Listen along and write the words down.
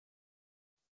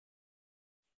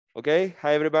Okay,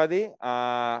 hi everybody.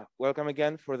 Welcome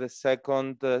again for the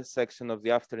second section of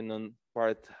the afternoon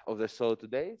part of the show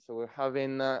today. So we're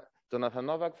having Jonathan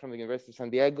Novak from the University of San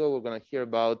Diego. We're going to hear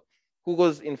about who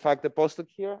was in fact a postdoc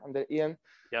here under Ian.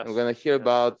 Yes. And we're going to hear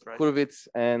about right. Hurwitz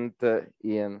and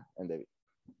Ian and David.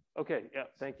 Okay, yeah,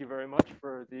 thank you very much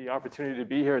for the opportunity to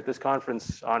be here at this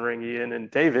conference honoring Ian and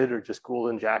David, or just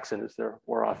Goulden Jackson as they're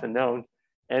more often known.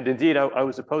 And indeed, I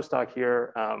was a postdoc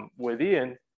here with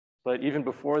Ian. But even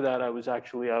before that, I was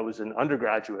an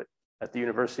undergraduate at the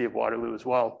University of Waterloo as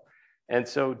well. And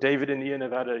so David and Ian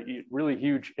have had a really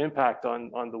huge impact on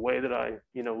the way that I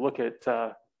look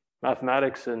at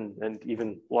mathematics and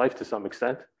even life to some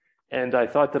extent. And I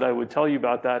thought that I would tell you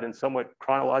about that in somewhat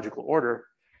chronological order,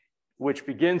 which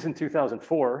begins in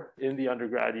 2004 in the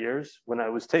undergrad years when I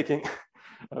was taking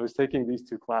these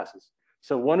two classes.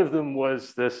 So one of them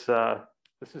was this.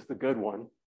 This is the good one.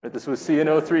 This was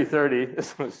CNO 330.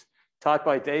 This was taught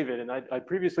by David, and I'd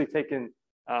previously taken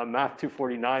Math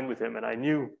 249 with him, and I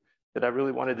knew that I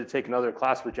really wanted to take another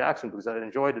class with Jackson because I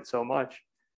enjoyed it so much.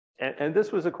 And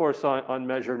this was a course on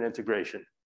measure and integration.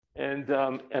 And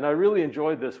I really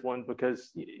enjoyed this one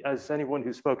because, as anyone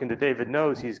who's spoken to David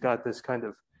knows, he's got this kind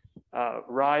of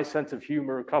wry sense of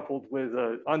humor coupled with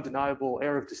an undeniable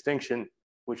air of distinction,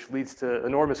 which leads to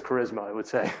enormous charisma, I would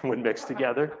say, when mixed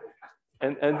together.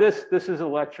 And this is a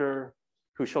lecturer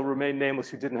who shall remain nameless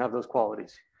who didn't have those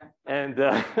qualities. And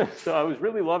so I was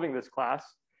really loving this class.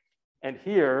 And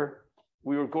here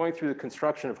we were going through the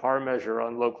construction of Haar measure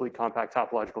on locally compact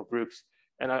topological groups.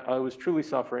 And I was truly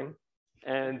suffering.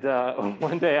 And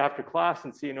one day after class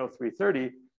in CNO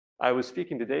 330, I was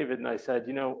speaking to David and I said,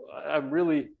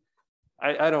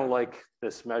 I don't like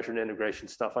this measure and integration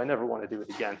stuff. I never want to do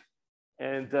it again.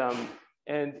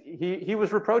 And he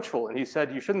was reproachful, and he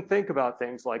said, you shouldn't think about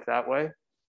things like that way,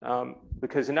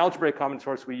 because in algebraic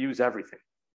combinatorics, we use everything.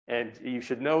 And you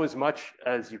should know as much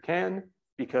as you can,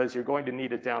 because you're going to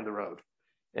need it down the road.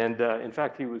 And in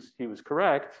fact, he was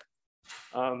correct.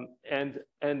 And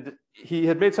he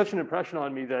had made such an impression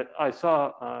on me that I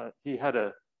saw he had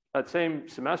that same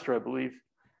semester, I believe,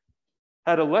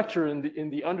 had a lecture in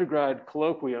the undergrad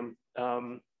colloquium,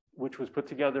 which was put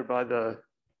together by the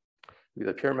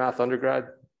Pure Math Undergrad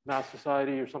Math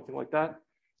Society or something like that. I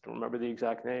don't remember the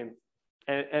exact name.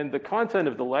 And the content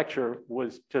of the lecture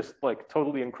was just like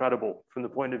totally incredible from the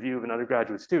point of view of an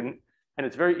undergraduate student. And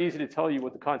it's very easy to tell you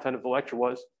what the content of the lecture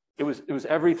was. It was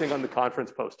everything on the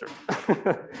conference poster.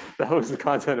 That was the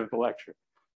content of the lecture.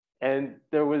 And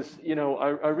there was,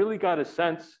 I really got a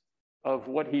sense of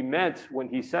what he meant when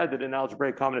he said that in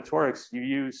algebraic combinatorics, you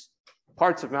use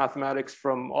parts of mathematics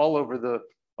from all over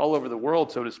the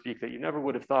world, so to speak, that you never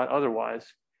would have thought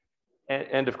otherwise.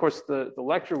 And of course, the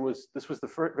lecture was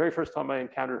the very first time I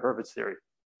encountered Hurwitz theory.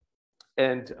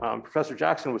 And Professor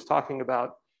Jackson was talking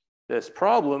about this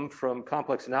problem from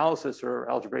complex analysis, or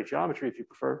algebraic geometry, if you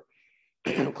prefer,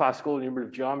 classical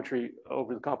enumerative geometry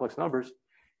over the complex numbers,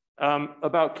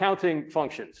 about counting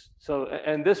functions. So,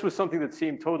 and this was something that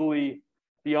seemed totally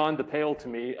beyond the pale to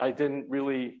me. I didn't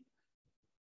really,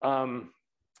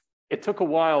 it took a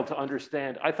while to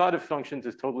understand. I thought of functions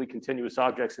as totally continuous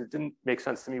objects, and it didn't make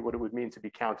sense to me what it would mean to be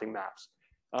counting maps.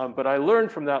 But I learned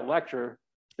from that lecture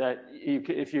that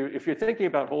if you're thinking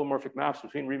about holomorphic maps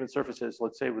between Riemann surfaces,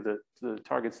 let's say with the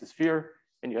target's the sphere,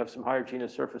 and you have some higher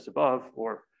genus surface above,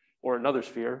 or another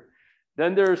sphere,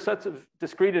 then there are sets of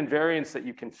discrete invariants that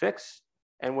you can fix.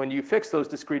 And when you fix those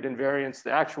discrete invariants,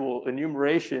 the actual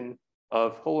enumeration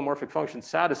of holomorphic functions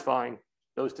satisfying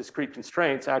those discrete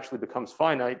constraints actually becomes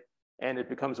finite, and it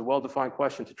becomes a well-defined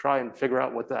question to try and figure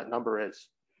out what that number is.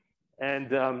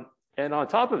 And on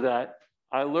top of that,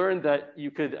 I learned that you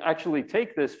could actually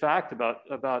take this fact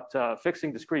about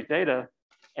fixing discrete data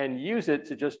and use it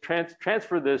to just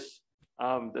transfer this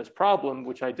problem,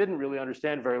 which I didn't really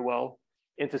understand very well,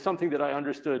 into something that I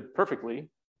understood perfectly,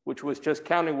 which was just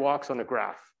counting walks on a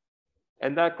graph.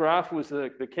 And that graph was the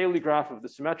Cayley graph of the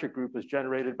symmetric group as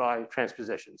generated by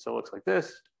transposition. So it looks like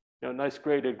this, nice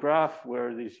graded graph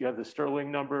where you have the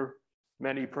Stirling number,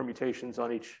 many permutations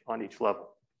on each level.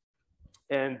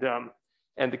 And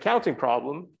the counting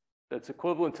problem that's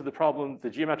equivalent to the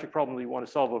geometric problem that you want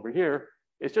to solve over here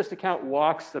is just to count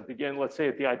walks that begin, let's say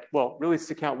really it's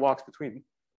to count walks between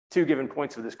two given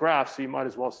points of this graph. So you might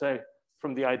as well say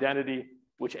from the identity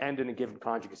which end in a given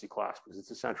conjugacy class, because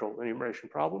it's a central enumeration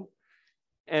problem.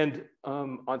 And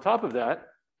on top of that,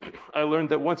 I learned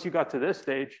that once you got to this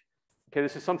stage, okay,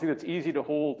 this is something that's easy to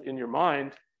hold in your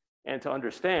mind and to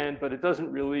understand, but it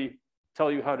doesn't really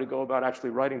tell you how to go about actually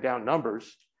writing down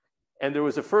numbers. And there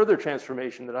was a further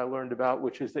transformation that I learned about,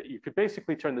 which is that you could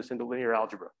basically turn this into linear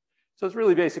algebra. So it's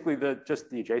really basically just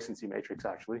the adjacency matrix,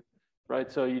 actually,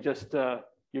 right? So you just,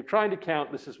 you're trying to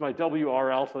count, this is my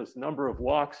WR alpha, it's the number of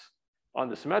walks on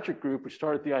the symmetric group, which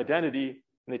start at the identity,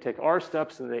 and they take R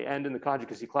steps, and they end in the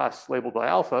conjugacy class labeled by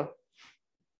alpha.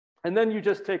 And then you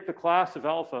just take the class of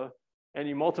alpha, and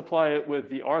you multiply it with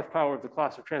the rth power of the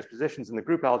class of transpositions in the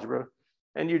group algebra,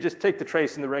 and you just take the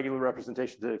trace in the regular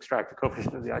representation to extract the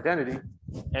coefficient of the identity,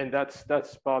 and that's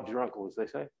Bob's your uncle, as they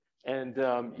say. And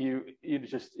you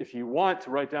just, if you want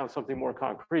to write down something more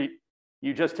concrete,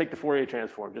 you just take the Fourier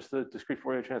transform, just the discrete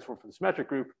Fourier transform for the symmetric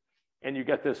group, and you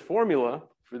get this formula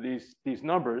for these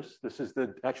numbers. This is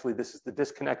the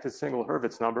disconnected single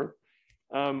Hurwitz number,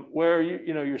 where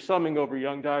you're summing over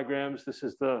Young diagrams. This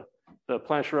is the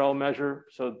Plancherel measure,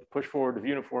 so the push forward of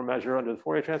uniform measure under the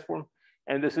Fourier transform.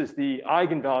 And this is the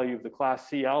eigenvalue of the class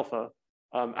C alpha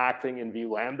acting in V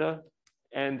lambda.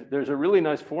 And there's a really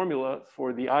nice formula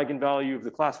for the eigenvalue of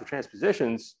the class of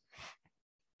transpositions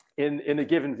in a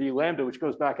given V lambda, which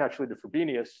goes back actually to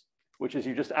Frobenius, which is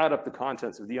you just add up the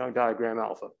contents of the Young diagram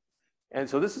alpha. And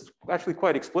so this is actually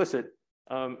quite explicit.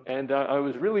 And I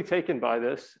was really taken by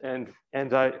this.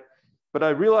 But I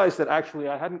realized that actually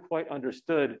I hadn't quite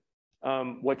understood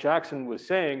what Jackson was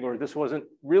saying, or this wasn't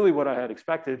really what I had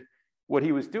expected. What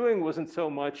he was doing wasn't so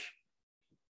much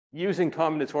using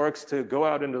combinatorics to go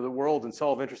out into the world and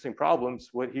solve interesting problems.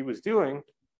 What he was doing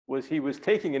was he was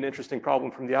taking an interesting problem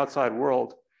from the outside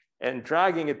world and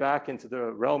dragging it back into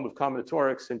the realm of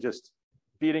combinatorics and just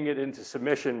beating it into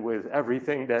submission with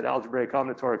everything that algebraic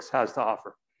combinatorics has to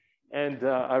offer. And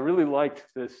I really liked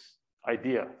this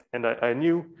idea. And I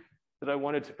knew that I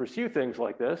wanted to pursue things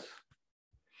like this.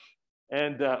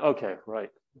 And okay,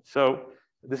 right. So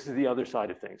this is the other side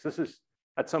of things. This is,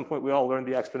 at some point, we all learned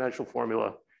the exponential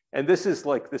formula. And this is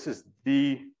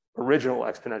the original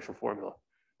exponential formula.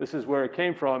 This is where it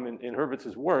came from in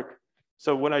Hurwitz's work.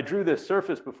 So when I drew this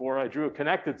surface before, I drew a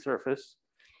connected surface.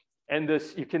 And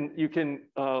this, you can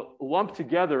lump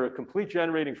together a complete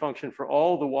generating function for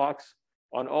all the walks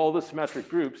on all the symmetric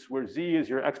groups, where Z is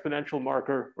your exponential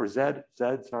marker, or Z,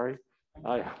 sorry.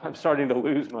 I'm starting to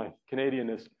lose my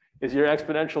Canadianness, is your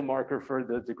exponential marker for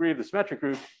the degree of the symmetric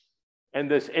group. And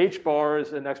this H bar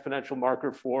is an exponential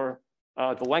marker for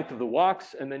the length of the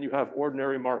walks. And then you have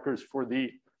ordinary markers for the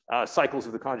cycles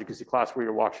of the conjugacy class where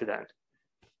your walk should end.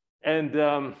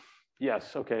 And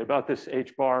yes, okay, about this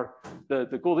H bar,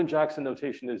 the Goulden-Jackson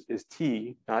notation is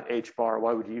T, not H bar.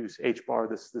 Why would you use H bar,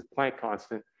 this Planck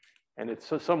constant? And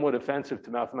it's somewhat offensive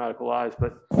to mathematical eyes.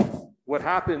 But what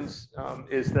happens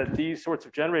is that these sorts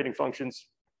of generating functions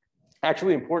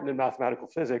actually important in mathematical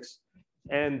physics,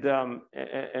 and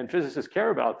physicists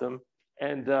care about them.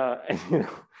 And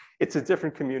it's a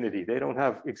different community. They don't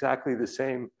have exactly the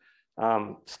same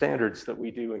standards that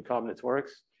we do in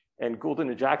combinatorics. And Goulden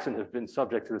and Jackson have been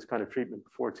subject to this kind of treatment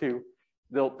before too.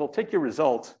 They'll take your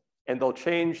result and they'll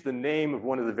change the name of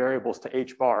one of the variables to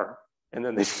H bar, and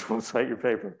then they just won't cite your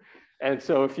paper. And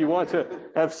so if you want to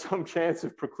have some chance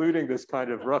of precluding this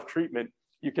kind of rough treatment,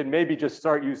 you can maybe just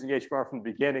start using H bar from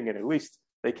the beginning, and at least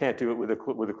they can't do it with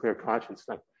a clear conscience.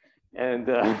 And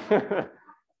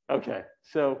okay,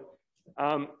 so,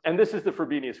 and this is the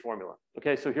Frobenius formula.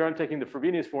 Okay, so here I'm taking the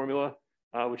Frobenius formula,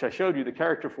 which I showed you, the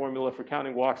character formula for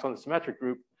counting walks on the symmetric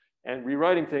group, and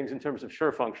rewriting things in terms of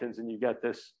Schur functions, and you get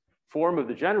this form of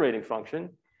the generating function.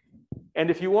 And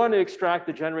if you want to extract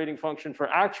the generating function for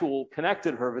actual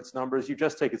connected Hurwitz numbers, you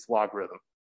just take its logarithm.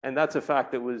 And that's a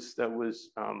fact that was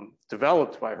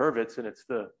developed by Hurwitz, and it's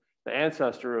the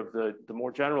ancestor of the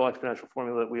more general exponential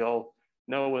formula that we all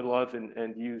know and love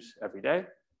and use every day.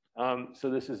 So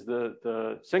this is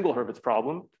the single Hurwitz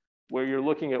problem, where you're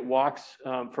looking at walks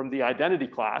from the identity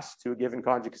class to a given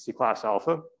conjugacy class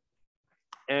alpha.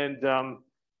 And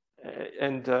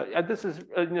this is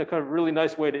a kind of really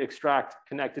nice way to extract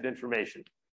connected information.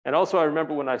 And also, I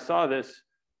remember when I saw this,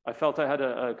 I felt I had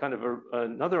a kind of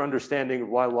another understanding of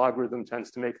why logarithm tends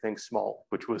to make things small,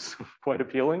 which was quite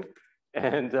appealing.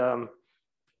 And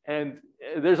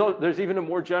there's even a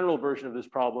more general version of this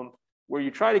problem, where you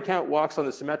try to count walks on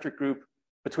the symmetric group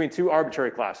between two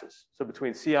arbitrary classes, so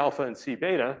between C alpha and C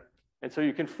beta. And so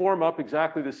you can form up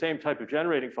exactly the same type of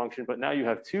generating function, but now you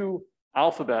have two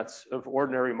alphabets of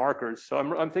ordinary markers. So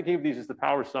I'm thinking of these as the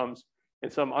power sums in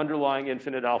some underlying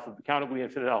infinite alphabet, countably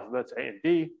infinite alphabets A and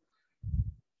B.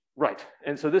 Right,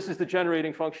 and so this is the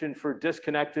generating function for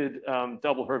disconnected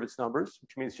double Hurwitz numbers,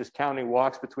 which means just counting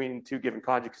walks between two given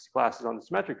conjugacy classes on the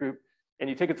symmetric group. And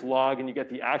you take its log and you get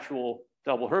the actual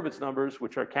double Hurwitz numbers,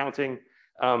 which are counting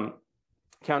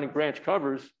branch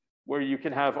covers, where you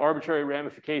can have arbitrary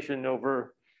ramification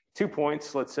over 2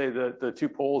 points, let's say the 2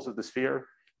 poles of the sphere.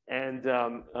 and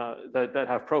that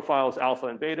have profiles alpha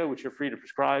and beta, which you're free to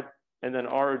prescribe, and then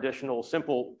are additional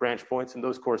simple branch points, and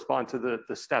those correspond to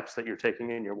the steps that you're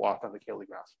taking in your walk on the CAE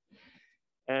graph.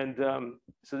 And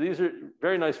so these are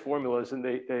very nice formulas, and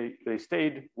they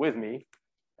stayed with me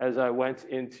as I went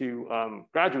into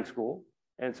graduate school.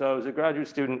 And so I was a graduate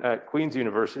student at Queen's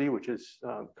University, which is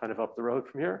kind of up the road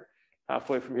from here,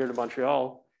 halfway from here to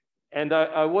Montreal. And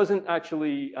I wasn't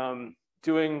actually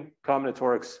doing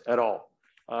combinatorics at all.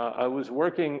 I was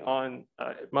working on,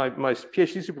 my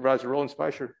PhD supervisor, Roland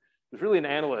Speicher, was really an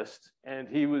analyst, and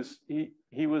he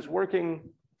was working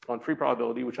on free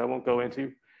probability, which I won't go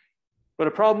into. But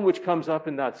a problem which comes up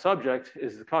in that subject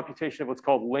is the computation of what's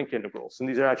called link integrals. And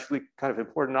these are actually kind of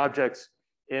important objects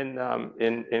in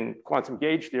quantum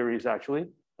gauge theories, actually,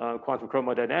 quantum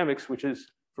chromodynamics, which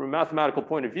is, from a mathematical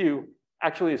point of view,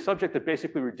 actually a subject that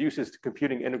basically reduces to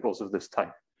computing integrals of this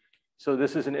type. So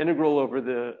this is an integral over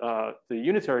the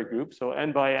unitary group, so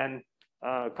n by n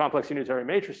complex unitary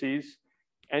matrices.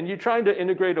 And you're trying to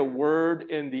integrate a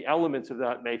word in the elements of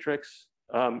that matrix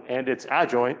and its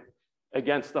adjoint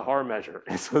against the Haar measure.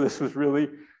 And so this was really,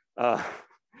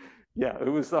 yeah, it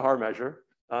was the Haar measure.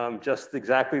 Just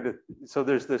exactly so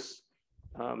there's this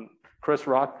Chris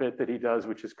Rock bit that he does,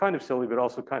 which is kind of silly, but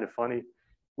also kind of funny,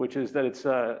 which is that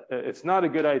it's not a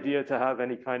good idea to have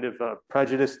any kind of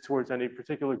prejudice towards any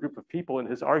particular group of people. And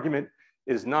his argument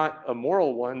is not a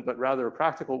moral one, but rather a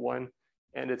practical one.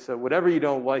 And it's whatever you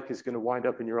don't like is going to wind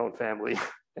up in your own family.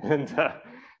 And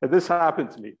this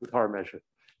happened to me with Haar measure.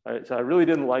 So I really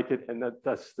didn't like it. And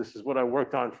this is what I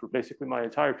worked on for basically my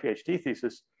entire PhD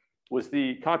thesis, was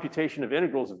the computation of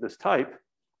integrals of this type.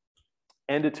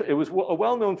 And it was a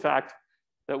well-known fact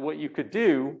that what you could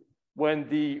do when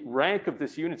the rank of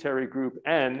this unitary group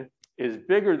n is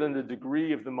bigger than the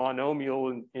degree of the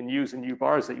monomial in u's and u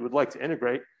bars that you would like to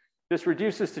integrate, this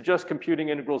reduces to just computing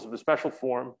integrals of the special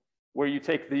form, where you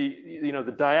take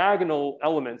the diagonal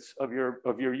elements of your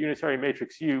unitary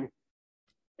matrix U,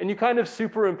 and you kind of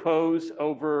superimpose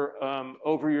over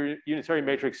your unitary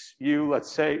matrix U.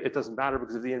 Let's say it doesn't matter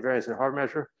because of the invariance in Haar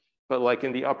measure, but like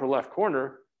in the upper left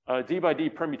corner, D by D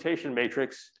permutation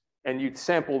matrix, and you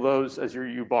sample those as your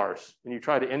U bars, and you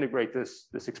try to integrate this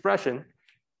expression.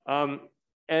 And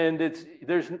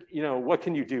what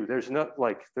can you do? There's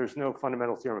no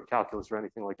fundamental theorem of calculus or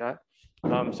anything like that.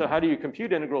 So how do you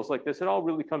compute integrals like this? It all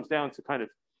really comes down to kind of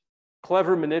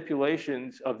clever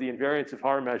manipulations of the invariance of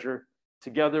Haar measure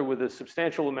together with a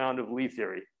substantial amount of Lie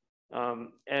theory.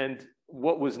 And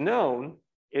what was known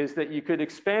is that you could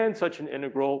expand such an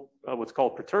integral, what's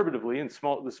called perturbatively, and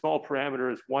the small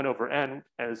parameter is 1 over n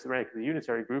as the rank of the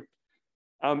unitary group,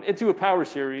 into a power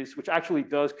series, which actually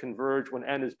does converge when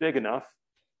n is big enough.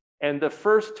 And the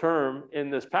first term in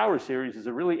this power series is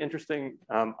a really interesting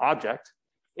object.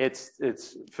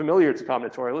 It's familiar to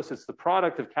combinatorialists. It's the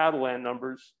product of Catalan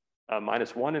numbers,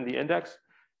 -1 in the index,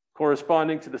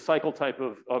 corresponding to the cycle type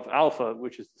of alpha,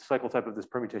 which is the cycle type of this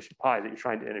permutation pi that you're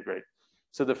trying to integrate.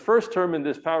 So the first term in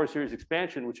this power series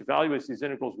expansion, which evaluates these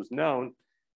integrals, was known,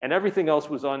 and everything else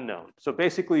was unknown. So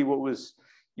basically what was,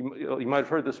 you might have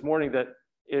heard this morning that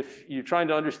if you're trying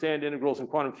to understand integrals in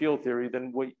quantum field theory,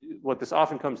 then what this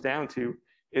often comes down to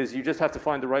is you just have to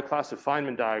find the right class of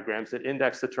Feynman diagrams that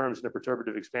index the terms in a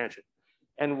perturbative expansion.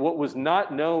 And what was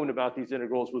not known about these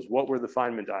integrals was what were the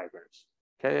Feynman diagrams.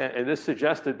 Okay, and this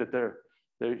suggested that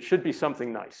there should be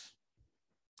something nice.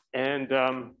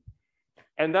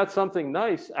 And that something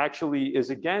nice actually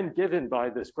is again given by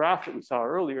this graph that we saw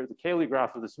earlier, the CAE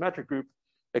graph of the symmetric group,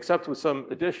 except with some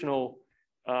additional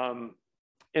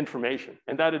information.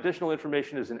 And that additional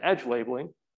information is an edge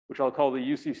labeling, which I'll call the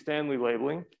UC Stanley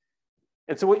labeling.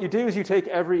 And so what you do is you take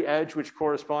every edge which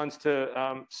corresponds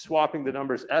to swapping the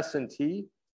numbers s and t,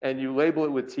 and you label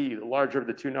it with t, the larger of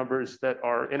the two numbers that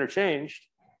are interchanged.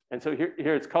 And so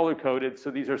here it's color coded.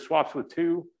 So these are swaps with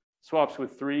 2, swaps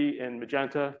with 3 in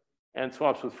magenta, and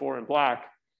swaps with 4 in black.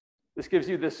 This gives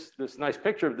you this nice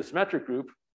picture of the symmetric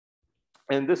group.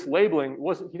 And this labeling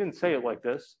he didn't say it like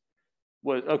this,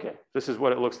 was, okay, this is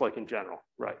what it looks like in general,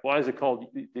 right? Why is it called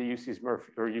the UC's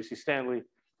Murphy or UC Stanley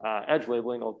edge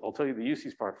labeling? I'll tell you the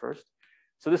UC's part first.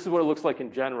 So this is what it looks like in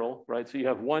general, right? So you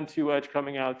have 1, 2 edge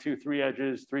coming out, 2, 3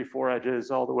 edges, 3, 4 edges,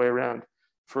 all the way around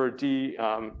for D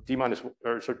minus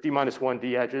 1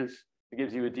 D edges. It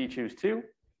gives you a D choose 2.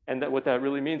 And what that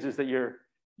really means is that you're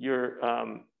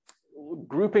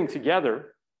grouping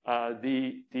together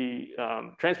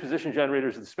the transposition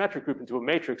generators of the symmetric group into a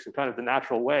matrix in kind of the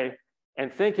natural way,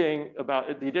 and thinking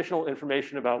about the additional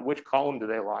information about which column do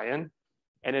they lie in.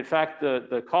 And in fact,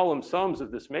 the column sums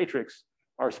of this matrix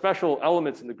are special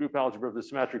elements in the group algebra of the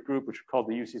symmetric group, which are called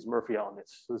the UC's Murphy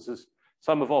elements. So this is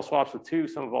sum of all swaps with 2,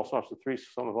 sum of all swaps with 3,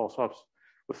 sum of all swaps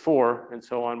with 4, and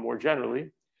so on more generally.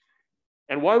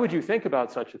 And why would you think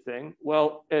about such a thing?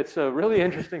 Well, it's a really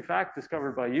interesting fact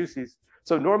discovered by UCs.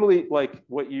 So normally, like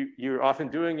what you're often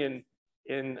doing in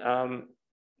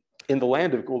the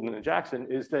land of Goulden and Jackson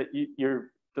is that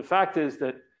the fact is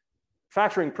that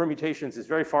factoring permutations is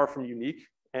very far from unique.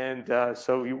 And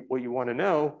so what you want to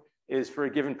know is for a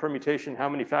given permutation, how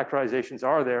many factorizations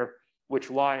are there which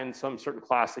lie in some certain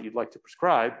class that you'd like to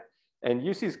prescribe. And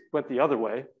UC's went the other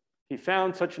way. He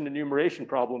found such an enumeration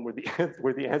problem where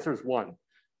the answer is 1.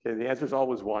 Okay, the answer is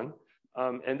always 1.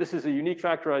 And this is a unique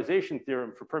factorization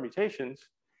theorem for permutations.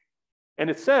 And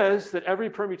it says that every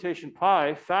permutation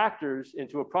pi factors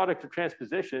into a product of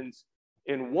transpositions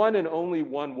in one and only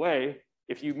one way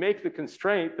if you make the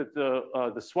constraint that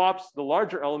the swaps, the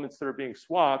larger elements that are being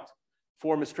swapped,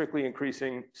 form a strictly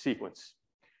increasing sequence.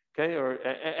 Okay,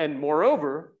 and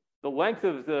moreover, the length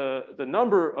of the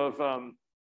number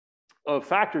of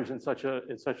factors in such a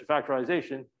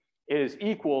factorization is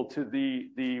equal to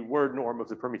the word norm of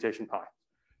the permutation pi.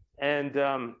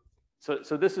 And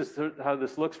so this is how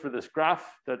this looks for this graph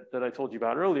that I told you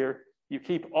about earlier. You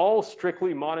keep all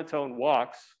strictly monotone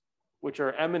walks, which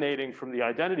are emanating from the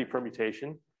identity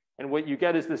permutation. And what you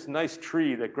get is this nice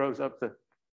tree that grows up the,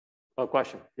 oh,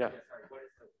 question, yeah. Sorry, what is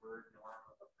the word norm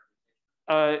of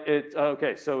a permutation?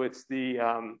 Okay, so it's the,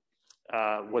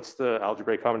 what's the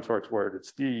algebraic combinatorics word?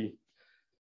 It's the,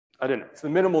 I don't know, it's the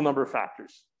minimal number of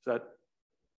factors. Is that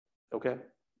okay?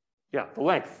 Yeah, the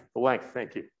length,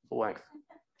 thank you, the length.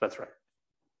 That's right.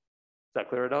 Does that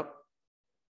clear it up?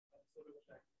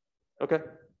 Okay,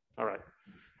 all right.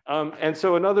 And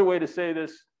so another way to say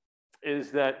this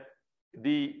is that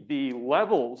the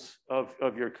levels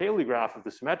of your Cayley graph of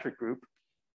the symmetric group,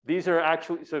 these are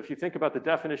actually, so if you think about the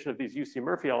definition of these UC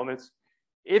Murphy elements,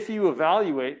 if you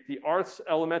evaluate the Rth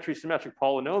elementary symmetric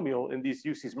polynomial in these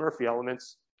UC's Murphy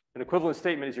elements, an equivalent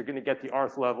statement is you're going to get the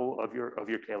Rth level of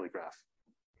your Cayley graph.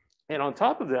 And on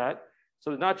top of that,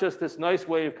 so not just this nice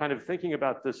way of kind of thinking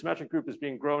about the symmetric group as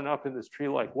being grown up in this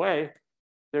tree-like way,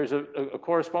 there's a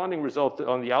corresponding result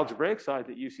on the algebraic side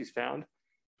that UC's found,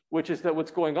 which is that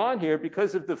what's going on here,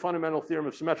 because of the fundamental theorem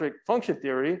of symmetric function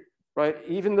theory, right?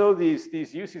 Even though these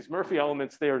UC's Murphy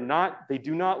elements, they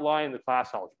do not lie in the class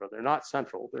algebra. They're not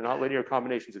central. They're not linear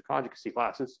combinations of conjugacy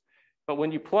classes. But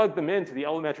when you plug them into the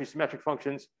elementary symmetric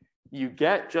functions, you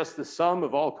get just the sum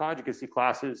of all conjugacy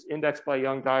classes indexed by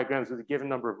Young diagrams with a given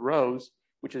number of rows,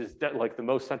 which is like the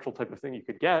most central type of thing you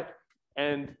could get.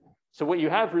 And so what you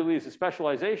have really is a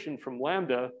specialization from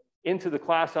lambda into the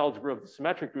class algebra of the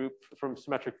symmetric group, from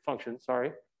symmetric functions, sorry,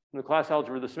 from the class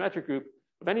algebra of the symmetric group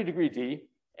of any degree D.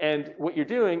 And what you're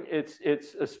doing, it's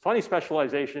a funny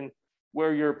specialization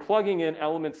where you're plugging in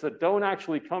elements that don't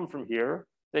actually come from here.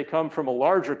 They come from a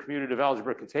larger commutative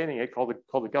algebra containing it called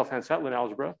the Gelfand-Cetlin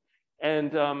algebra.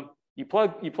 And you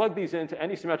plug these into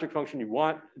any symmetric function you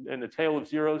want in a tail of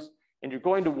zeros, and you're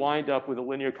going to wind up with a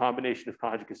linear combination of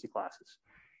conjugacy classes.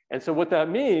 And so what that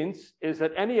means is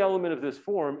that any element of this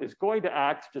form is going to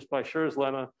act, just by Schur's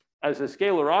lemma, as a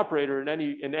scalar operator in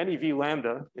any V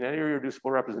lambda, in any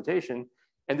irreducible representation.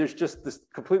 And there's just this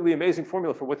completely amazing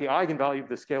formula for what the eigenvalue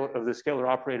of the scalar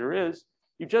operator is.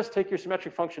 You just take your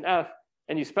symmetric function f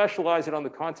and you specialize it on the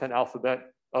content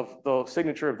alphabet of the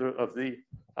signature of the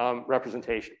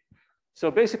representation. So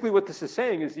basically what this is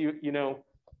saying is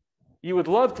you would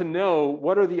love to know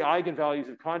what are the eigenvalues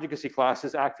of conjugacy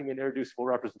classes acting in irreducible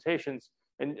representations,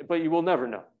 but you will never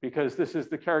know because this is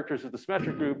the characters of the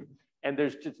symmetric group and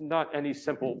there's just not any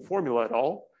simple formula at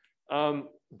all.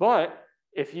 But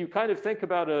if you kind of think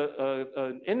about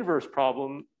an inverse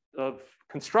problem of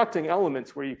constructing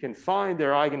elements where you can find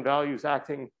their eigenvalues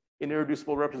acting in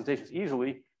irreducible representations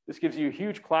easily, this gives you a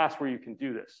huge class where you can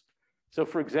do this. So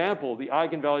for example, the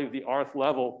eigenvalue of the Rth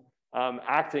level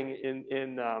acting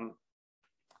in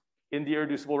the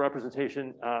irreducible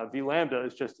representation V lambda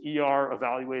is just ER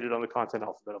evaluated on the content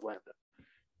alphabet of lambda.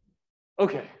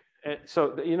 Okay, and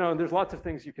so there's lots of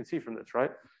things you can see from this,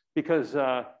 right? Because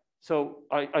so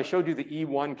I showed you the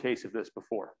E1 case of this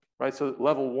before, right? So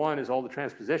level 1 is all the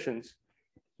transpositions.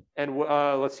 And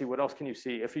let's see, what else can you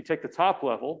see? If you take the top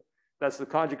level, that's the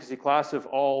conjugacy class of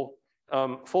all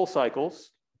full cycles.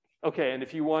 Okay, and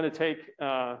if you want to take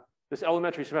this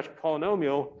elementary symmetric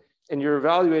polynomial and you're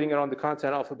evaluating it on the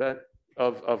content alphabet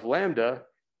of lambda,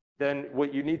 then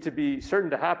what you need to be certain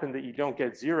to happen that you don't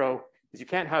get 0 is you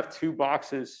can't have 2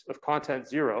 boxes of content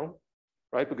 0,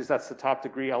 right? Because that's the top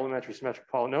degree elementary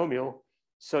symmetric polynomial.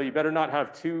 So you better not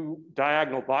have 2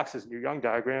 diagonal boxes in your Young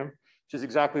diagram, which is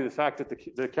exactly the fact that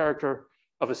the character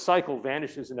of a cycle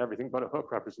vanishes in everything but a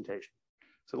hook representation.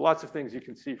 So lots of things you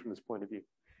can see from this point of view.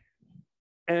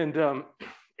 And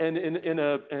in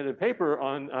a paper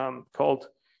on called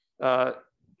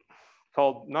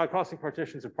non-crossing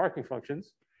partitions and parking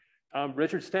functions,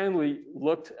 Richard Stanley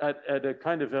looked at a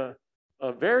kind of a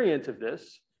variant of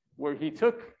this, where he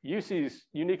took UC's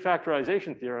unique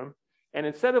factorization theorem, and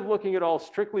instead of looking at all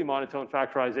strictly monotone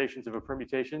factorizations of a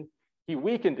permutation, he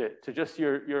weakened it to just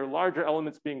your larger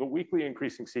elements being a weakly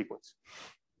increasing sequence.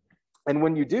 And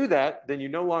when you do that, then you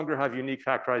no longer have unique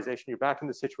factorization. You're back in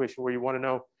the situation where you want to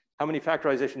know how many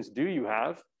factorizations do you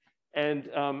have. And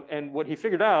what he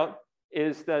figured out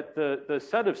is that the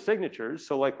set of signatures,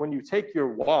 so like when you take your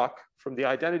walk from the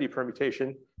identity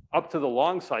permutation up to the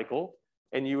long cycle,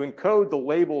 and you encode the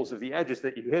labels of the edges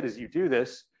that you hit as you do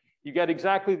this, you get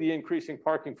exactly the increasing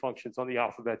parking functions on the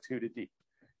alphabet 2 to D.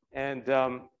 And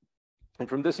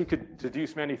from this, you could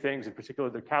deduce many things, in particular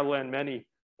the Catalan many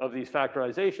of these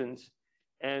factorizations.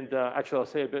 And actually, I'll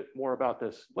say a bit more about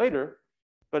this later.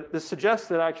 But this suggests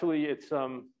that actually it's,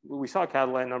 we saw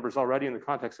Catalan numbers already in the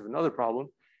context of another problem.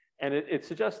 And it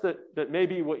suggests that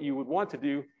maybe what you would want to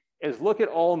do is look at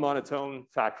all monotone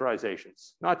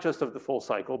factorizations, not just of the full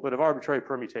cycle, but of arbitrary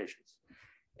permutations.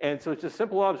 And so it's a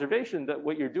simple observation that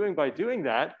what you're doing by doing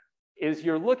that is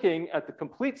you're looking at the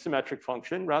complete symmetric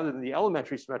function rather than the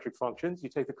elementary symmetric functions. You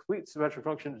take the complete symmetric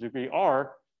function to degree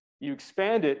R, you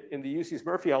expand it in the UC's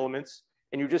Murphy elements,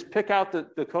 and you just pick out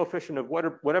the coefficient of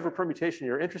whatever permutation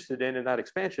you're interested in that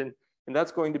expansion, and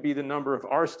that's going to be the number of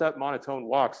R-step monotone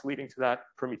walks leading to that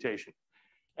permutation.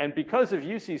 And because of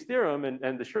UC's theorem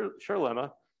and the Schur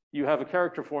lemma, you have a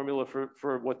character formula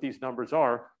for what these numbers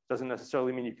are. Doesn't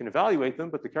necessarily mean you can evaluate them,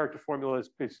 but the character formula is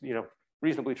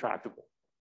reasonably tractable.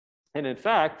 And in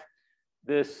fact,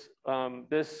 this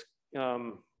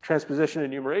transposition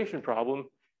enumeration problem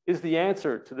is the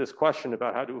answer to this question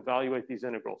about how to evaluate these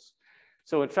integrals.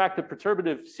 So in fact, the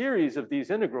perturbative series of these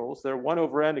integrals, their 1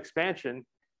 over n expansion,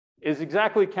 is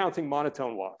exactly counting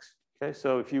monotone walks. Okay,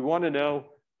 so if you want to know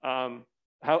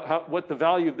what the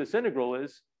value of this integral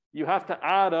is, you have to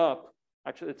add up.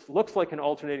 Actually, it looks like an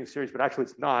alternating series, but actually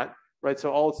it's not, right?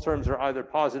 So all its terms are either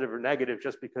positive or negative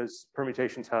just because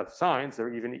permutations have signs.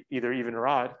 They're either even or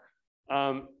odd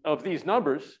of these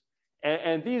numbers.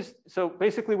 And these, so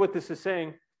basically what this is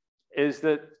saying is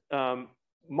that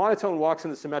monotone walks in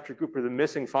the symmetric group are the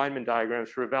missing Feynman diagrams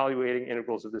for evaluating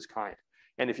integrals of this kind.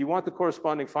 And if you want the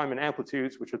corresponding Feynman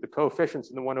amplitudes, which are the coefficients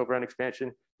in the 1 over n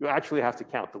expansion, you actually have to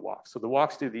count the walks. So the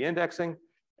walks do the indexing,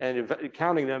 and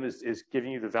counting them is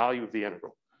giving you the value of the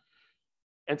integral.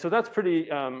 And so that's pretty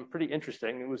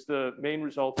interesting. It was the main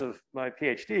result of my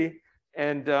PhD.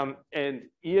 And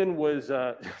Ian was,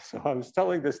 so I was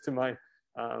telling this to my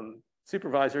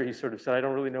supervisor. He sort of said, I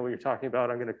don't really know what you're talking about.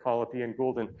 I'm going to call up Ian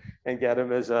Goulden and get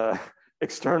him as a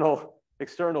external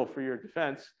for your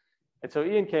defense. And so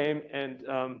Ian came, and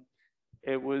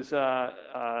it was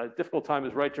a difficult time. It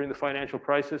was right during the financial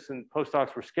crisis, and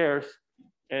postdocs were scarce.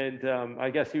 And I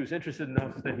guess he was interested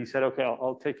enough that he said, okay,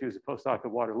 I'll take you as a postdoc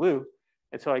at Waterloo.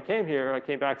 And so I came here, I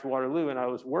came back to Waterloo, and I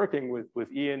was working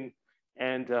with Ian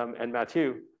and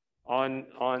Mathieu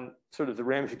on sort of the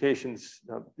ramifications,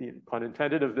 pun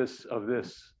intended, of this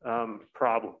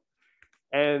problem.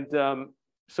 And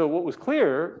so what was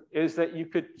clear is that you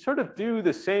could sort of do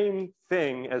the same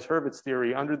thing as Hurwitz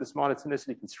theory under this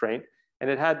monotonicity constraint. And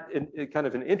it had kind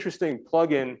of an interesting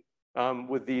plug-in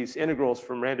with these integrals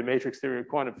from random matrix theory or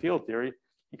quantum field theory.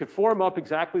 You could form up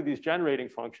exactly these generating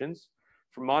functions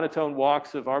for monotone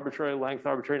walks of arbitrary length,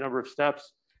 arbitrary number of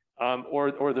steps,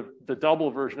 or the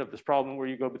double version of this problem where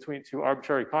you go between two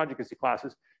arbitrary conjugacy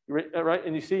classes, right?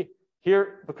 And you see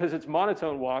here, because it's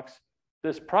monotone walks,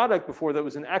 this product before that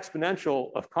was an exponential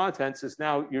of contents is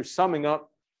now you're summing up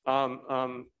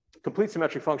complete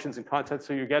symmetric functions and contents.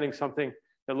 So you're getting something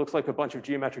that looks like a bunch of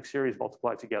geometric series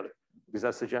multiplied together, because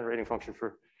that's the generating function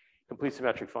for complete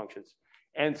symmetric functions.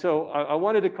 And so I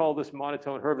wanted to call this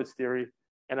monotone Hurwitz theory.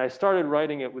 And I started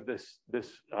writing it with this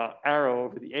arrow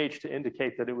over the H to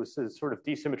indicate that it was a sort of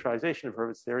desymmetrization of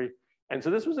Hurwitz theory. And so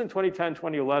this was in 2010,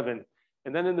 2011.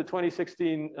 And then in the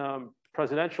 2016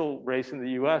 presidential race in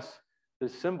the US,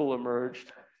 this symbol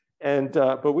emerged. And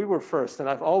but we were first. And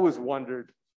I've always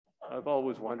wondered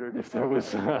if there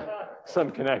was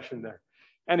some connection there.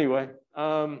 Anyway,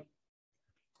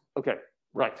 okay,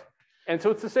 right. And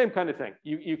so it's the same kind of thing.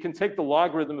 You can take the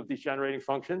logarithm of these generating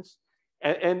functions.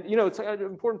 And you know, it's an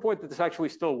important point that this actually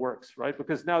still works, right?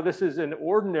 Because now this is an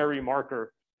ordinary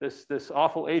marker. This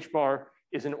awful H bar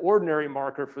is an ordinary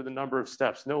marker for the number of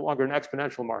steps, no longer an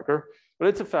exponential marker. But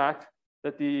it's a fact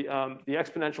that the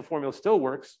exponential formula still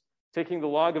works. Taking the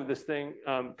log of this thing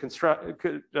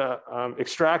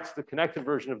extracts the connected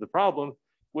version of the problem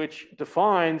which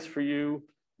defines for you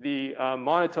the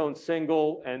monotone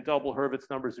single and double Hurwitz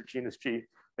numbers of genus G.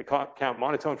 They count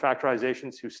monotone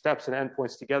factorizations whose steps and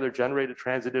endpoints together generate a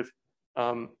transitive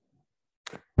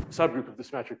subgroup of the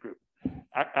symmetric group.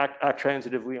 Act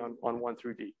transitively on 1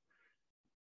 through D.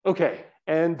 Okay,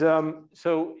 and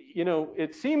so, you know,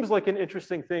 it seems like an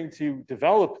interesting thing to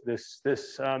develop this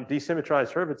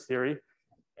desymmetrized Hurwitz theory.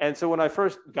 And so when I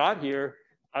first got here,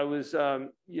 I was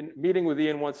meeting with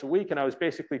Ian once a week, and I was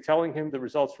basically telling him the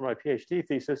results for my PhD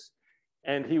thesis.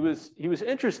 And he was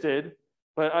interested,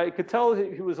 but I could tell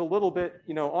he was a little bit,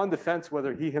 you know, on the fence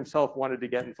whether he himself wanted to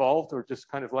get involved or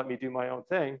just kind of let me do my own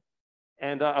thing.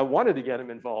 And I wanted to get him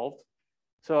involved.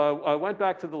 So I went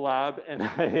back to the lab,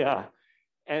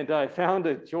 and I found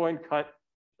a join cut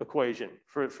equation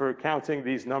for counting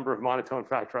these number of monotone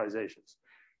factorizations.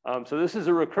 So this is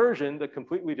a recursion that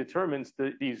completely determines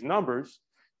these numbers.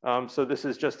 So this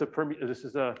is just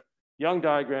a Young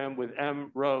diagram with m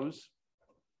rows,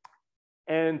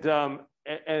 and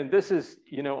this is,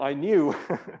 you know, I knew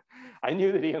I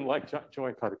knew that Ian liked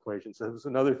join cut equations. So it was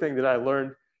another thing that I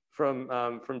learned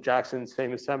from Jackson's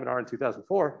famous seminar in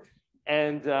 2004,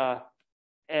 and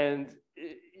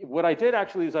what I did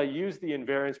actually is I used the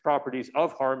invariance properties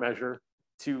of Haar measure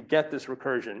to get this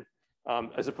recursion,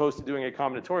 as opposed to doing it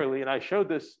combinatorially. And I showed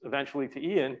this eventually to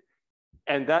Ian,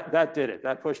 and that did it.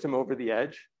 That pushed him over the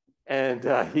edge. And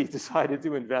he decided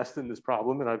to invest in this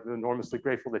problem, and I'm enormously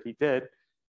grateful that he did.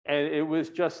 And it was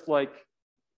just like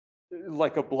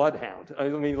a bloodhound. I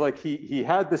mean, like he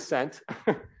had the scent,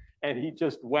 and he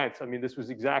just went. I mean, this was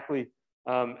exactly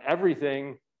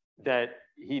everything that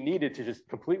he needed to just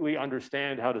completely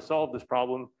understand how to solve this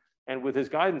problem. And with his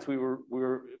guidance,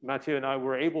 Mathieu and I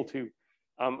were able to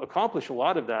accomplish a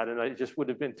lot of that. And it just would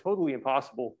have been totally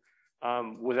impossible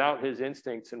without his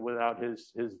instincts and without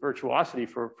his virtuosity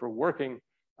for working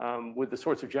with the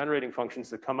sorts of generating functions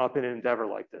that come up in an endeavor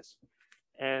like this.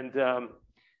 And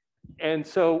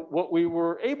so what we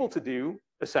were able to do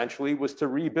essentially was to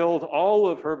rebuild all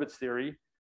of Hurwitz theory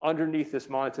underneath this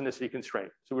monotonicity constraint.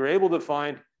 So we were able to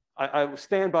find, I will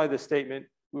stand by this statement,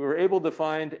 we were able to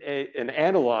find an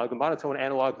analog, a monotone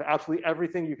analog for absolutely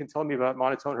everything you can tell me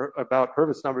about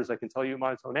Hurwitz numbers. I can tell you a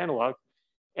monotone analog.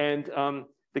 And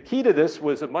the key to this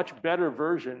was a much better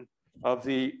version of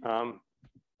the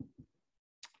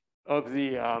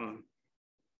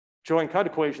join cut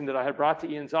equation that I had brought to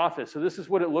Ian's office. So this is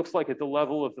what it looks like at the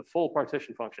level of the full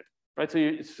partition function, right? So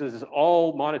this is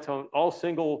all monotone, all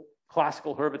single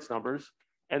classical Hurwitz numbers.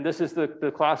 And this is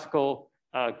the classical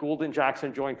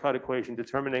Goulden-Jackson join cut equation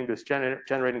determining this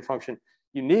generating function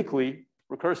uniquely,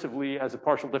 recursively as a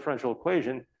partial differential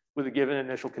equation with a given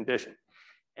initial condition.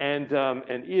 And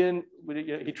Ian,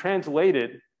 he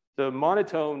translated the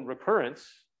monotone recurrence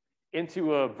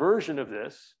into a version of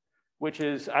this, which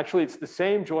is actually, it's the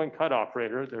same join cut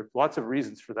operator. There are lots of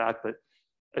reasons for that, but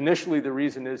initially the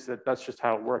reason is that that's just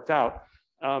how it worked out,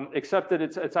 except that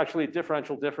it's actually a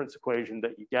differential difference equation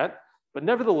that you get. But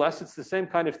nevertheless, it's the same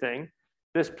kind of thing.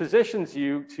 This positions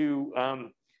you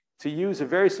to use a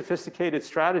very sophisticated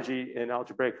strategy in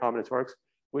algebraic combinatorics,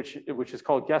 which is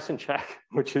called guess and check,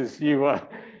 which is you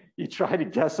try to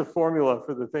guess a formula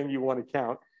for the thing you want to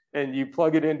count, and you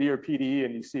plug it into your PDE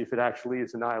and you see if it actually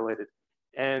is annihilated.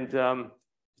 And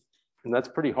that's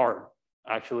pretty hard,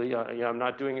 actually. I'm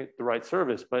not doing it the right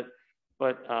service, but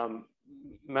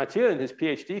Mathieu in his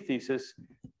PhD thesis,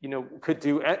 you know, could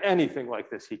do anything like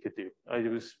this. He could do.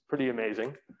 It was pretty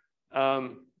amazing.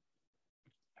 And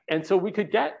so we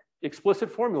could get explicit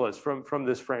formulas from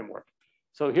this framework.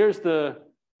 So here's the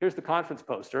conference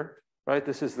poster, right?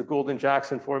 This is the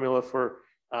Goulden-Jackson formula for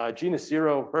genus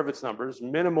 0 Hurwitz numbers,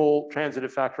 minimal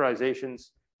transitive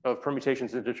factorizations of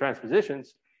permutations into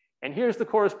transpositions. And here's the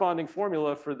corresponding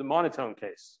formula for the monotone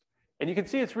case. And you can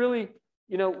see it's really,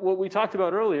 you know, what we talked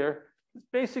about earlier.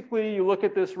 Basically, you look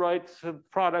at this, right, it's a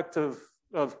product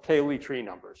of Cayley tree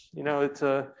numbers. You know, it's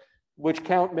which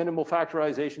count minimal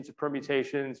factorizations of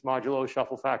permutations, modulo,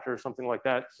 shuffle factor, or something like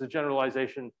that. It's a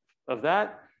generalization of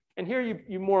that. And here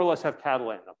you more or less have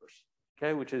Catalan numbers,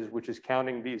 okay, which is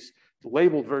counting these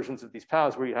labeled versions of these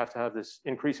paths where you have to have this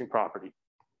increasing property.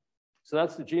 So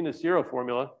that's the genus 0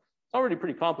 formula. It's already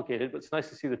pretty complicated, but it's nice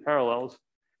to see the parallels.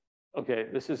 Okay,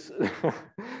 this is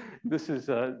this is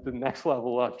the next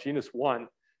level up, genus 1.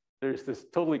 There's this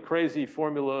totally crazy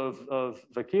formula of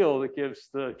Vakil that gives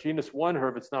the genus 1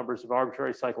 Hurwitz numbers of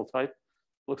arbitrary cycle type.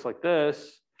 Looks like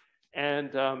this.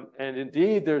 And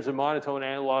indeed, there's a monotone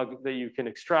analog that you can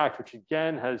extract, which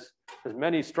again has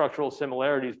many structural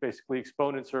similarities. Basically,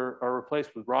 exponents are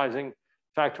replaced with rising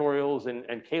factorials,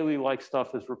 and Cayley-like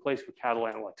stuff is replaced with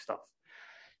Catalan-like stuff.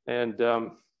 And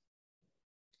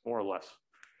more or less.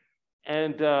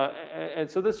 And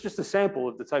so that's just a sample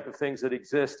of the type of things that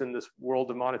exist in this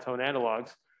world of monotone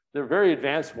analogs. They're very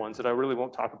advanced ones that I really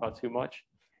won't talk about too much.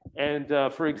 And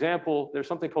for example, there's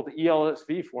something called the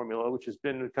ELSV formula, which has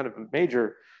been kind of a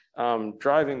major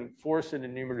driving force in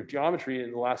enumerative geometry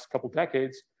in the last couple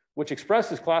decades, which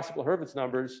expresses classical Hurwitz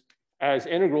numbers as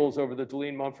integrals over the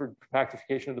Deligne-Mumford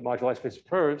compactification of the moduli space of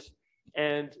curves.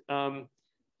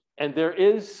 And there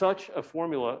is such a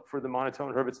formula for the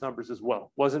monotone Hurwitz numbers as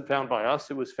well. Wasn't found by us.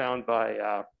 It was found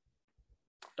by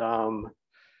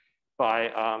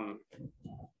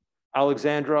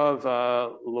Alexandrov,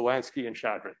 Lewansky, and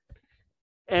Shadrin.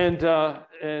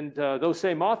 And those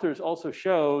same authors also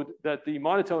showed that the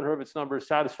monotone Hurwitz numbers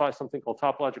satisfy something called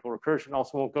topological recursion.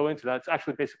 Also won't go into that. It's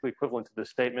actually basically equivalent to this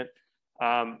statement,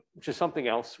 which is something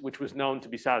else, which was known to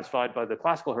be satisfied by the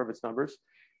classical Hurwitz numbers.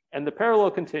 And the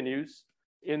parallel continues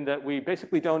in that we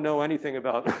basically don't know anything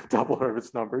about double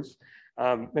Hurwitz numbers.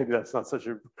 Maybe that's not such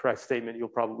a correct statement. You'll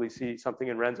probably see something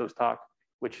in Renzo's talk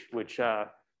which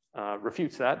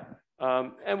refutes that.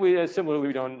 And similarly,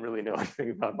 we don't really know anything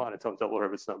about monotone double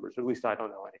Hurwitz numbers, or at least I don't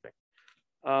know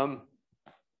anything.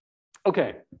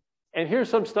 Okay, and here's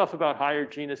some stuff about higher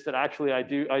genus that actually I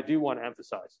do want to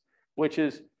emphasize, which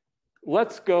is,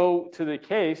 let's go to the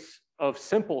case of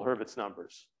simple Hurwitz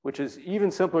numbers, which is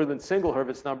even simpler than single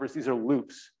Hurwitz numbers. These are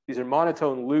loops. These are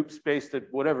monotone loops based at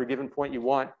whatever given point you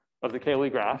want of the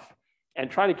CAE graph, and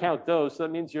try to count those. So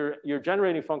that means your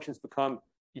generating functions become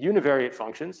univariate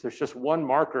functions. There's just one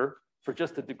marker for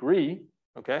just a degree,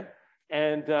 okay?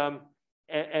 And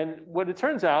what it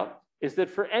turns out is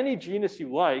that for any genus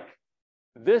you like,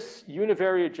 this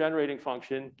univariate generating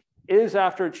function is,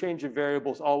 after a change of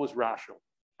variables, always rational.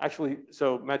 Actually,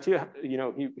 so Mathieu,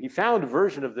 he found a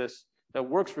version of this that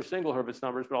works for single Hurwitz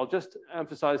numbers, but I'll just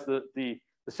emphasize the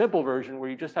simple version where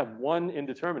you just have one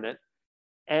indeterminate.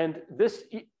 And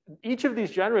each of these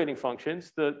generating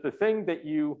functions, the thing that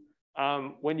you,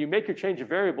 when you make your change of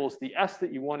variables, the S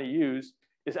that you want to use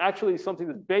is actually something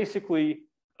that's basically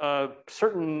a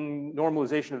certain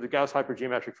normalization of the Gauss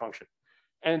hypergeometric function.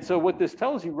 And so what this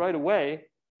tells you right away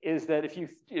is that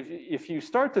if you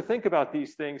start to think about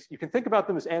these things, you can think about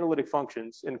them as analytic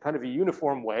functions in kind of a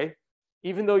uniform way,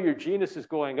 even though your genus is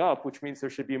going up, which means there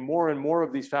should be more and more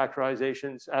of these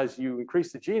factorizations as you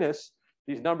increase the genus.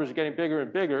 These numbers are getting bigger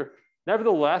and bigger.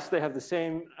 Nevertheless, they have the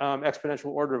same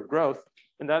exponential order of growth.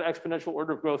 And that exponential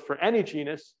order of growth for any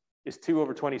genus is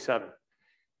 2/27.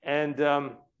 And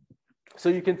so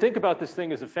you can think about this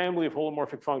thing as a family of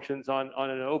holomorphic functions on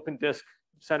an open disk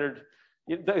centered.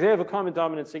 They have a common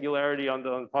dominant singularity on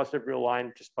the positive real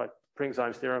line just by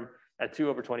Pringsheim's theorem at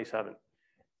 2/27.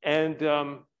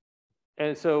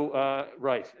 And so,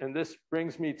 right. And this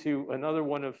brings me to another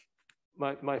one of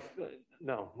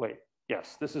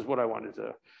yes, this is what I wanted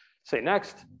to say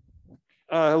next.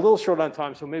 A little short on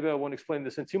time, so maybe I won't explain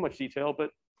this in too much detail,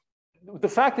 but the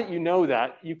fact that you know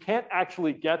that, you can't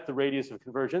actually get the radius of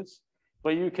convergence,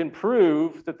 but you can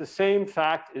prove that the same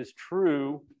fact is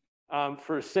true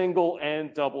for single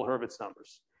and double Hurwitz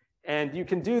numbers. And you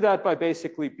can do that by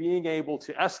basically being able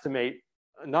to estimate,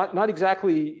 not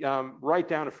exactly write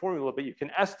down a formula, but you can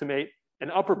estimate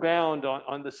an upper bound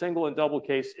on the single and double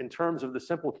case in terms of the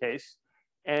simple case,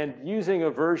 and using a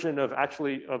version of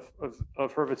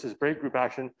Hurwitz's braid group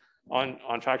action on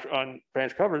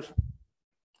branch covers.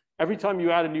 Every time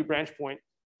you add a new branch point,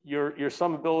 your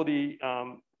summability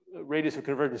radius of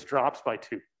convergence drops by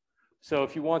 2. So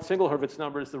if you want single Hurwitz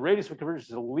numbers, the radius of convergence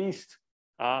is at least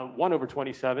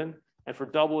 1/27, and for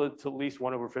double, it's at least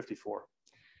 1/54.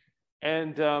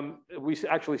 And we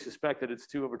actually suspect that it's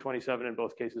 2/27 in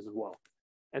both cases as well.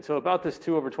 And so about this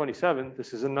 2/27,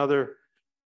 this is another,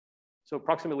 so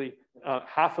approximately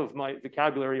half of my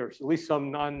vocabulary, or at least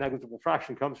some non-negligible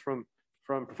fraction, comes from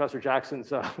Professor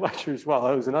Jackson's lectures while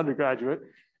I was an undergraduate.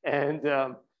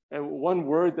 And one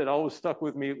word that always stuck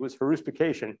with me was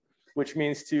haruspication, which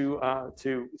means to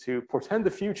portend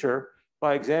the future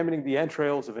by examining the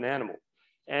entrails of an animal,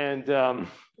 and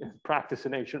practice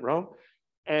in ancient Rome.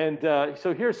 And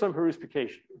so here's some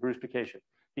haruspication.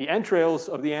 The entrails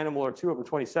of the animal are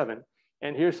 2/27.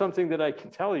 And here's something that I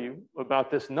can tell you about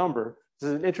this number. This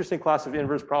is an interesting class of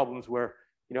inverse problems where,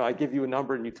 I give you a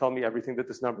number and you tell me everything that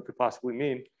this number could possibly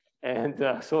mean.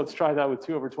 And so let's try that with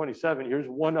 2/27. Here's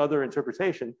one other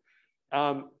interpretation.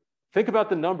 Think about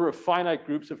the number of finite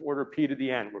groups of order p to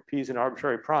the n, where p is an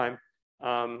arbitrary prime.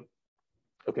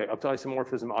 Okay, up to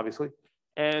isomorphism, obviously.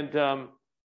 And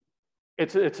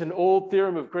it's an old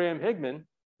theorem of Graham-Higman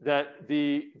that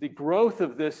the growth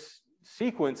of this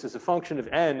sequence as a function of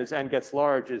n as n gets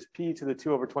large is p to the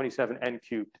 2/27 n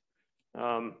cubed.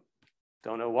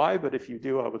 Don't know why, but if you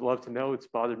do, I would love to know. It's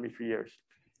bothered me for years.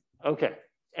 Okay,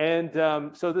 and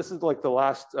so this is like the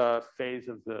last phase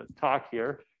of the talk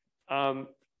here.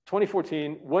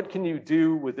 2014, what can you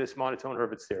do with this monotone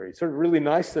Hurwitz theory? It's sort of really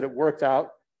nice that it worked out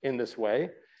in this way.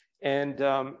 And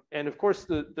of course,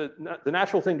 the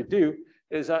natural thing to do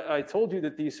is I told you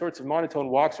that these sorts of monotone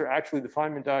walks are actually the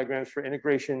Feynman diagrams for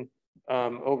integration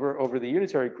over the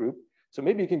unitary group. So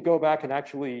maybe you can go back and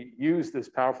actually use this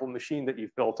powerful machine that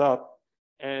you've built up.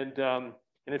 And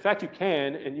in fact, you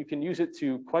can use it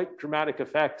to quite dramatic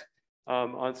effect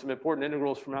on some important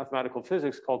integrals for mathematical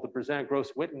physics called the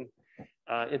Berzin-Gross-Witten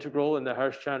integral and the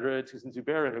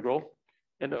Harsh-Chandra-Thyssen-Zubair integral.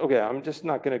 And okay, I'm just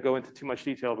not going to go into too much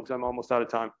detail because I'm almost out of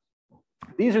time.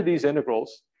 These are these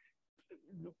integrals.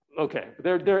 Okay,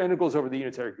 they're integrals over the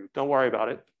unitary group. Don't worry about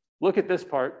it. Look at this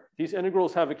part. These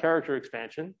integrals have a character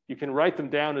expansion. You can write them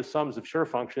down as sums of Schur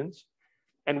functions.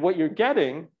 And what you're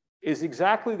getting is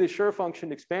exactly the Schur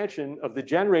function expansion of the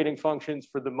generating functions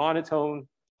for the monotone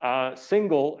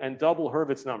single and double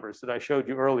Hurwitz numbers that I showed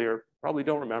you earlier. Probably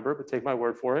don't remember, but take my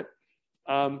word for it.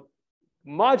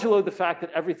 Modulo the fact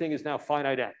that everything is now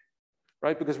finite n,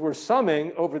 right? Because we're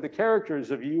summing over the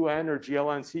characters of UN or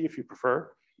GLNC if you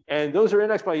prefer. And those are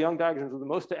indexed by Young diagrams with the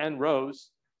most to n rows.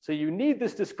 So you need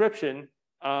this description,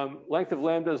 length of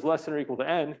lambda is less than or equal to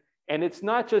n. And it's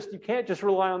not just, you can't just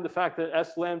rely on the fact that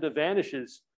S lambda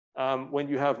vanishes when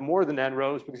you have more than n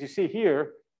rows, because you see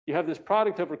here, you have this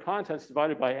product over contents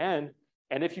divided by n.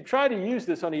 And if you try to use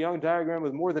this on a Young diagram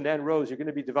with more than n rows, you're going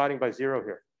to be dividing by 0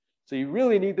 here. So you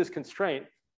really need this constraint.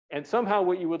 And somehow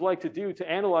what you would like to do to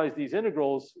analyze these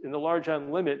integrals in the large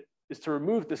n limit is to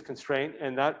remove this constraint,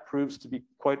 and that proves to be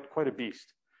quite a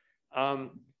beast.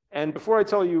 And before I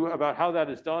tell you about how that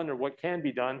is done or what can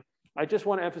be done, I just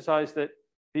want to emphasize that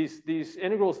these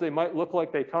integrals, they might look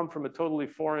like they come from a totally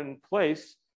foreign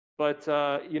place, but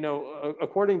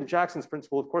according to Jackson's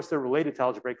principle, of course, they're related to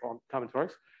algebraic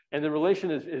combinatorics, and the relation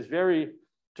is very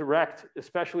direct,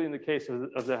 especially in the case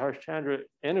of the Harsh-Chandra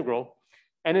integral.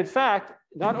 And in fact,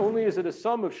 not only is it a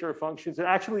sum of Schur functions, it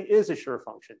actually is a Schur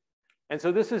function. And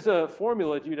so this is a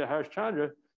formula due to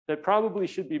Harsh-Chandra that probably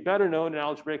should be better known in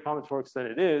algebraic combinatorics than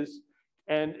it is.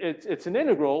 And it's an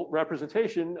integral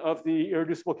representation of the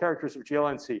irreducible characters of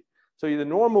GLNC. So the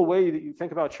normal way that you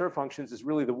think about Schur functions is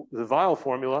really the Weil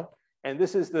formula. And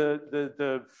this is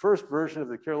the first version of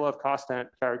the Kirillov-Constant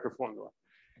character formula.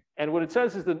 And what it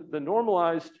says is that the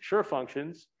normalized Schur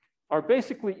functions are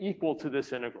basically equal to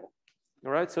this integral.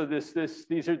 All right, so these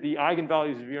are the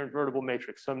eigenvalues of your invertible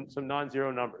matrix, some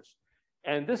non-zero numbers.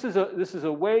 And this is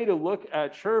a way to look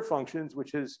at Schur functions,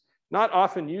 which is not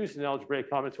often used in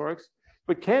algebraic combinatorics,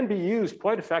 but can be used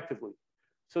quite effectively.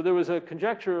 So there was a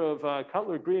conjecture of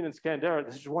Cutler, Green, and Scandera.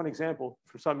 This is one example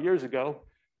from some years ago,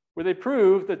 where they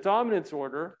proved that dominance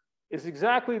order is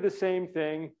exactly the same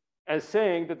thing as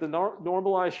saying that the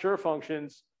normalized Schur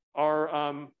functions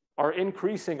are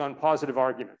increasing on positive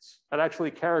arguments. That actually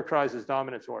characterizes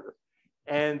dominance order.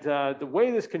 And the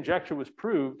way this conjecture was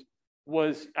proved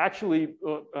was actually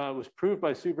proved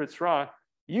by Subrat-Sra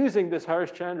using this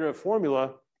Harsh-Chandra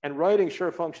formula and writing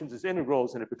Schur functions as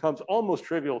integrals, and it becomes almost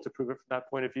trivial to prove it from that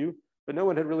point of view, but no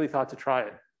one had really thought to try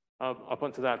it up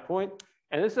until that point.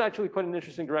 And this is actually quite an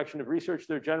interesting direction of research.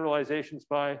 There are generalizations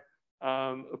by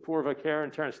Apoorva Kher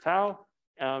and Terence Tao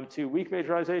to weak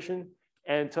majorization,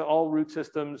 and to all root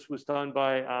systems was done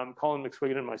by Colin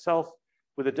McSwiggan and myself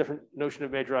with a different notion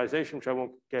of majorization, which I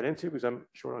won't get into because I'm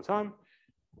short on time.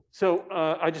 So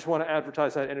I just want to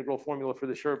advertise that integral formula for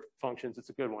the Schur functions. It's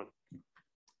a good one.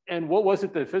 And what was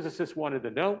it that physicists wanted to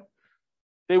know?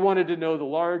 They wanted to know the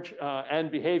large n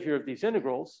behavior of these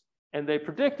integrals, and they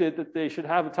predicted that they should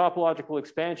have a topological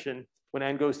expansion when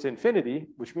n goes to infinity,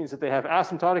 which means that they have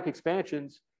asymptotic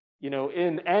expansions,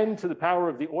 in n to the power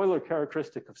of the Euler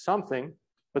characteristic of something,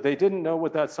 but they didn't know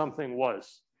what that something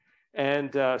was.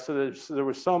 And so there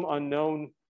was some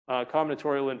unknown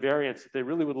combinatorial invariance that they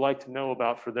really would like to know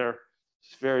about for their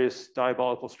various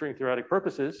diabolical string theoretic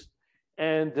purposes.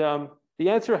 And the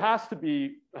answer has to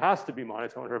be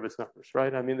monotone Hurwitz numbers,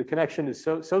 right? I mean, the connection is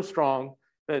so strong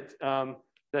that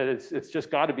it's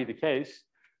just got to be the case.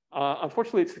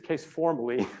 Unfortunately, it's the case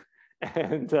formally,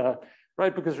 and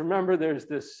right, because remember, there's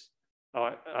this. Oh,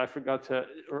 I forgot to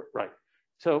right.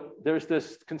 So there's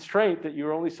this constraint that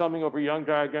you're only summing over Young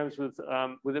diagrams with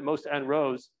at most n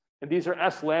rows, and these are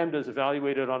S lambdas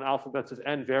evaluated on alphabets of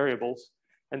n variables,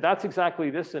 and that's exactly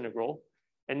this integral.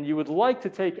 And you would like to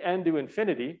take n to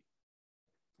infinity,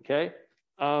 okay?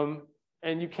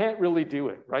 And you can't really do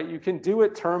it, right? You can do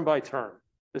it term by term.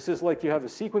 This is like you have a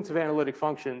sequence of analytic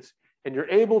functions, and you're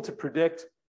able to predict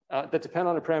that depend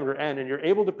on a parameter n, and you're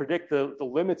able to predict the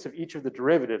limits of each of the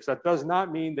derivatives. That does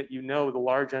not mean that you know the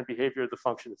large n behavior of the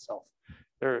function itself.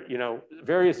 There are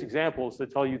various examples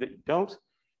that tell you that you don't,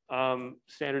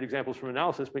 standard examples from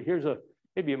analysis, but here's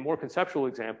maybe a more conceptual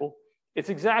example. It's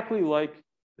exactly like,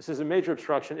 this is a major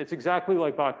abstraction, it's exactly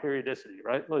like Bach periodicity,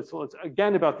 right? Let's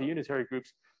again about the unitary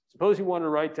groups. Suppose you want to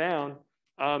write down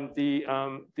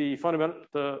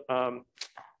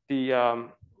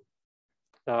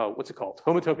what's it called?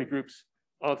 Homotopy groups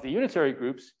of the unitary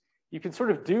groups. You can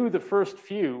sort of do the first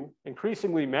few,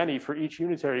 increasingly many for each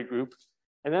unitary group.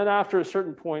 And then after a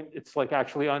certain point, it's like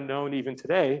actually unknown even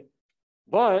today.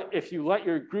 But if you let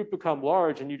your group become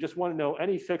large and you just want to know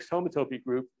any fixed homotopy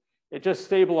group, it just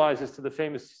stabilizes to the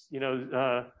famous,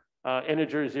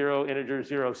 integer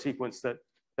zero sequence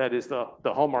that is the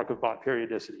hallmark of Bach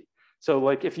periodicity. So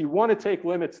like if you want to take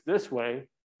limits this way,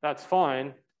 that's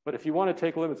fine. But if you want to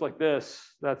take limits like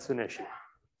this, that's an issue,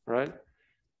 right?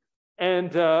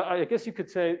 And I guess you could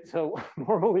say, so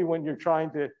normally when you're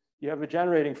you have a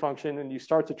generating function and you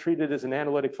start to treat it as an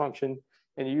analytic function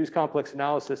and you use complex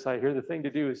analysis, I hear the thing to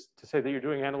do is to say that you're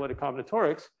doing analytic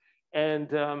combinatorics.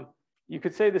 And you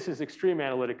could say this is extreme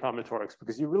analytic combinatorics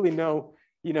because you really know,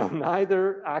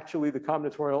 neither actually the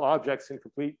combinatorial objects in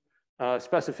complete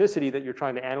specificity that you're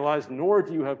trying to analyze, nor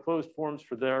do you have closed forms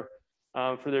for their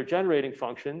generating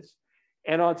functions.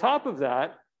 And on top of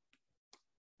that,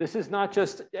 this is not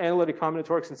just analytic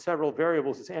combinatorics in several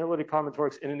variables, it's analytic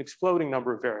combinatorics in an exploding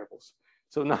number of variables.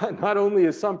 So not only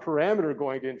is some parameter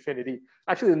going to infinity,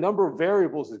 actually the number of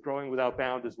variables is growing without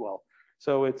bound as well.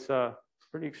 So it's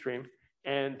pretty extreme.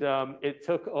 And it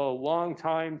took a long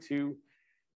time to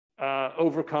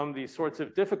overcome these sorts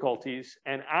of difficulties.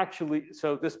 And actually,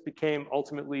 so this became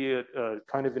ultimately a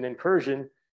kind of an incursion.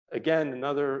 Again,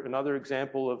 another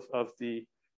example of the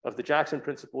Jackson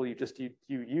principle. You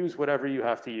use whatever you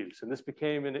have to use, and this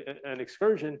became an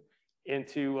excursion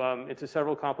into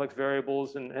several complex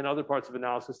variables and other parts of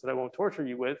analysis that I won't torture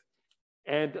you with.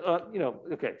 And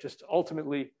okay, just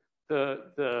ultimately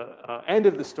the end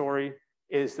of the story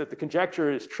is that the conjecture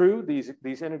is true.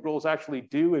 These integrals actually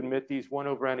do admit these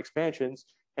 1/n expansions,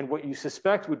 and what you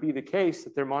suspect would be the case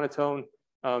that they're monotone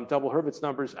double Hurwitz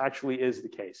numbers actually is the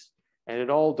case. And it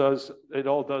all does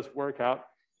work out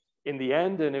in the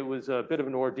end, and it was a bit of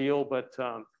an ordeal, but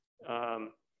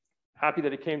happy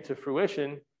that it came to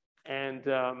fruition. And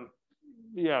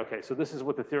yeah, okay, so this is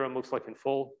what the theorem looks like in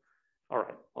full. All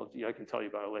right, I can tell you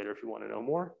about it later if you want to know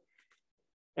more.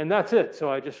 And that's it.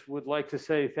 So I just would like to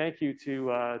say thank you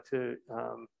to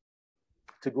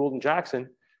Goulden Jackson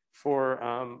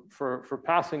for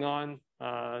passing on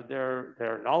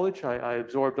their knowledge. I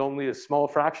absorbed only a small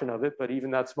fraction of it, but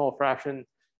even that small fraction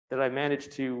that I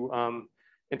managed to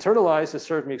internalize has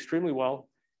served me extremely well.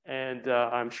 And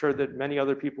I'm sure that many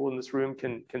other people in this room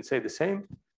can say the same.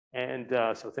 And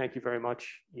so thank you very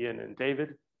much, Ian and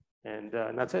David. And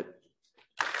that's it.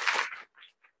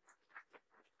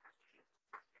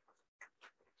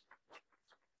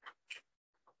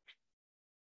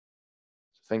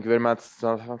 Thank you very much,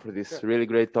 Jonathan, for this really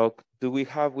great talk. Do we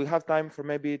have time for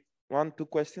maybe 1-2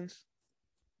 questions?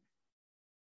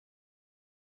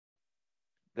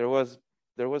 There was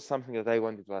something that I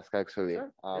wanted to ask actually.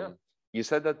 Sure. You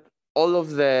said that all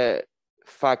of the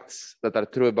facts that are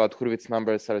true about Hurwitz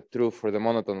numbers are true for the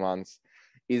monotone ones.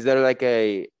 Is there like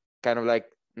a kind of like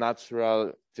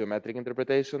natural geometric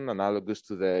interpretation analogous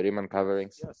to the Riemann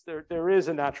coverings? Yes, there is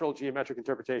a natural geometric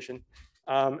interpretation.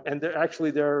 And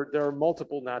there are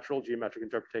multiple natural geometric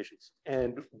interpretations.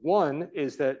 And one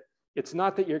is that it's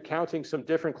not that you're counting some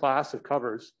different class of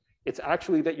covers. It's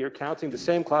actually that you're counting the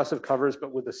same class of covers,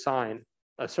 but with a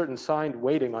certain signed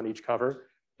weighting on each cover.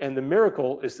 And the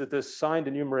miracle is that this signed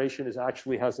enumeration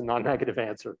actually has a non-negative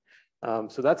answer.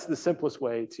 So that's the simplest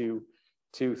way to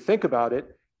think about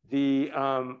it. The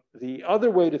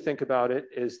other way to think about it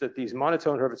is that these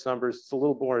monotone Hurwitz numbers, it's a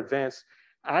little more advanced,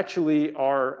 actually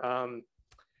are,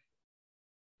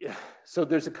 so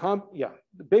there's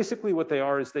basically what they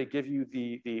are is they give you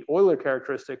the Euler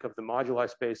characteristic of the moduli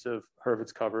space of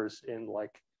Hurwitz covers in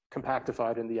like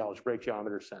compactified in the algebraic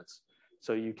geometer sense.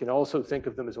 So you can also think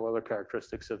of them as Euler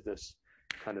characteristics of this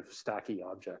kind of stacky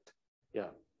object.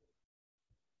 Yeah.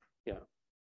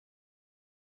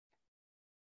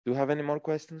 Do you have any more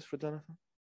questions for Jonathan?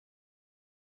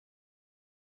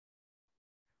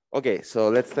 Okay, so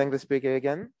let's thank the speaker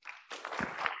again.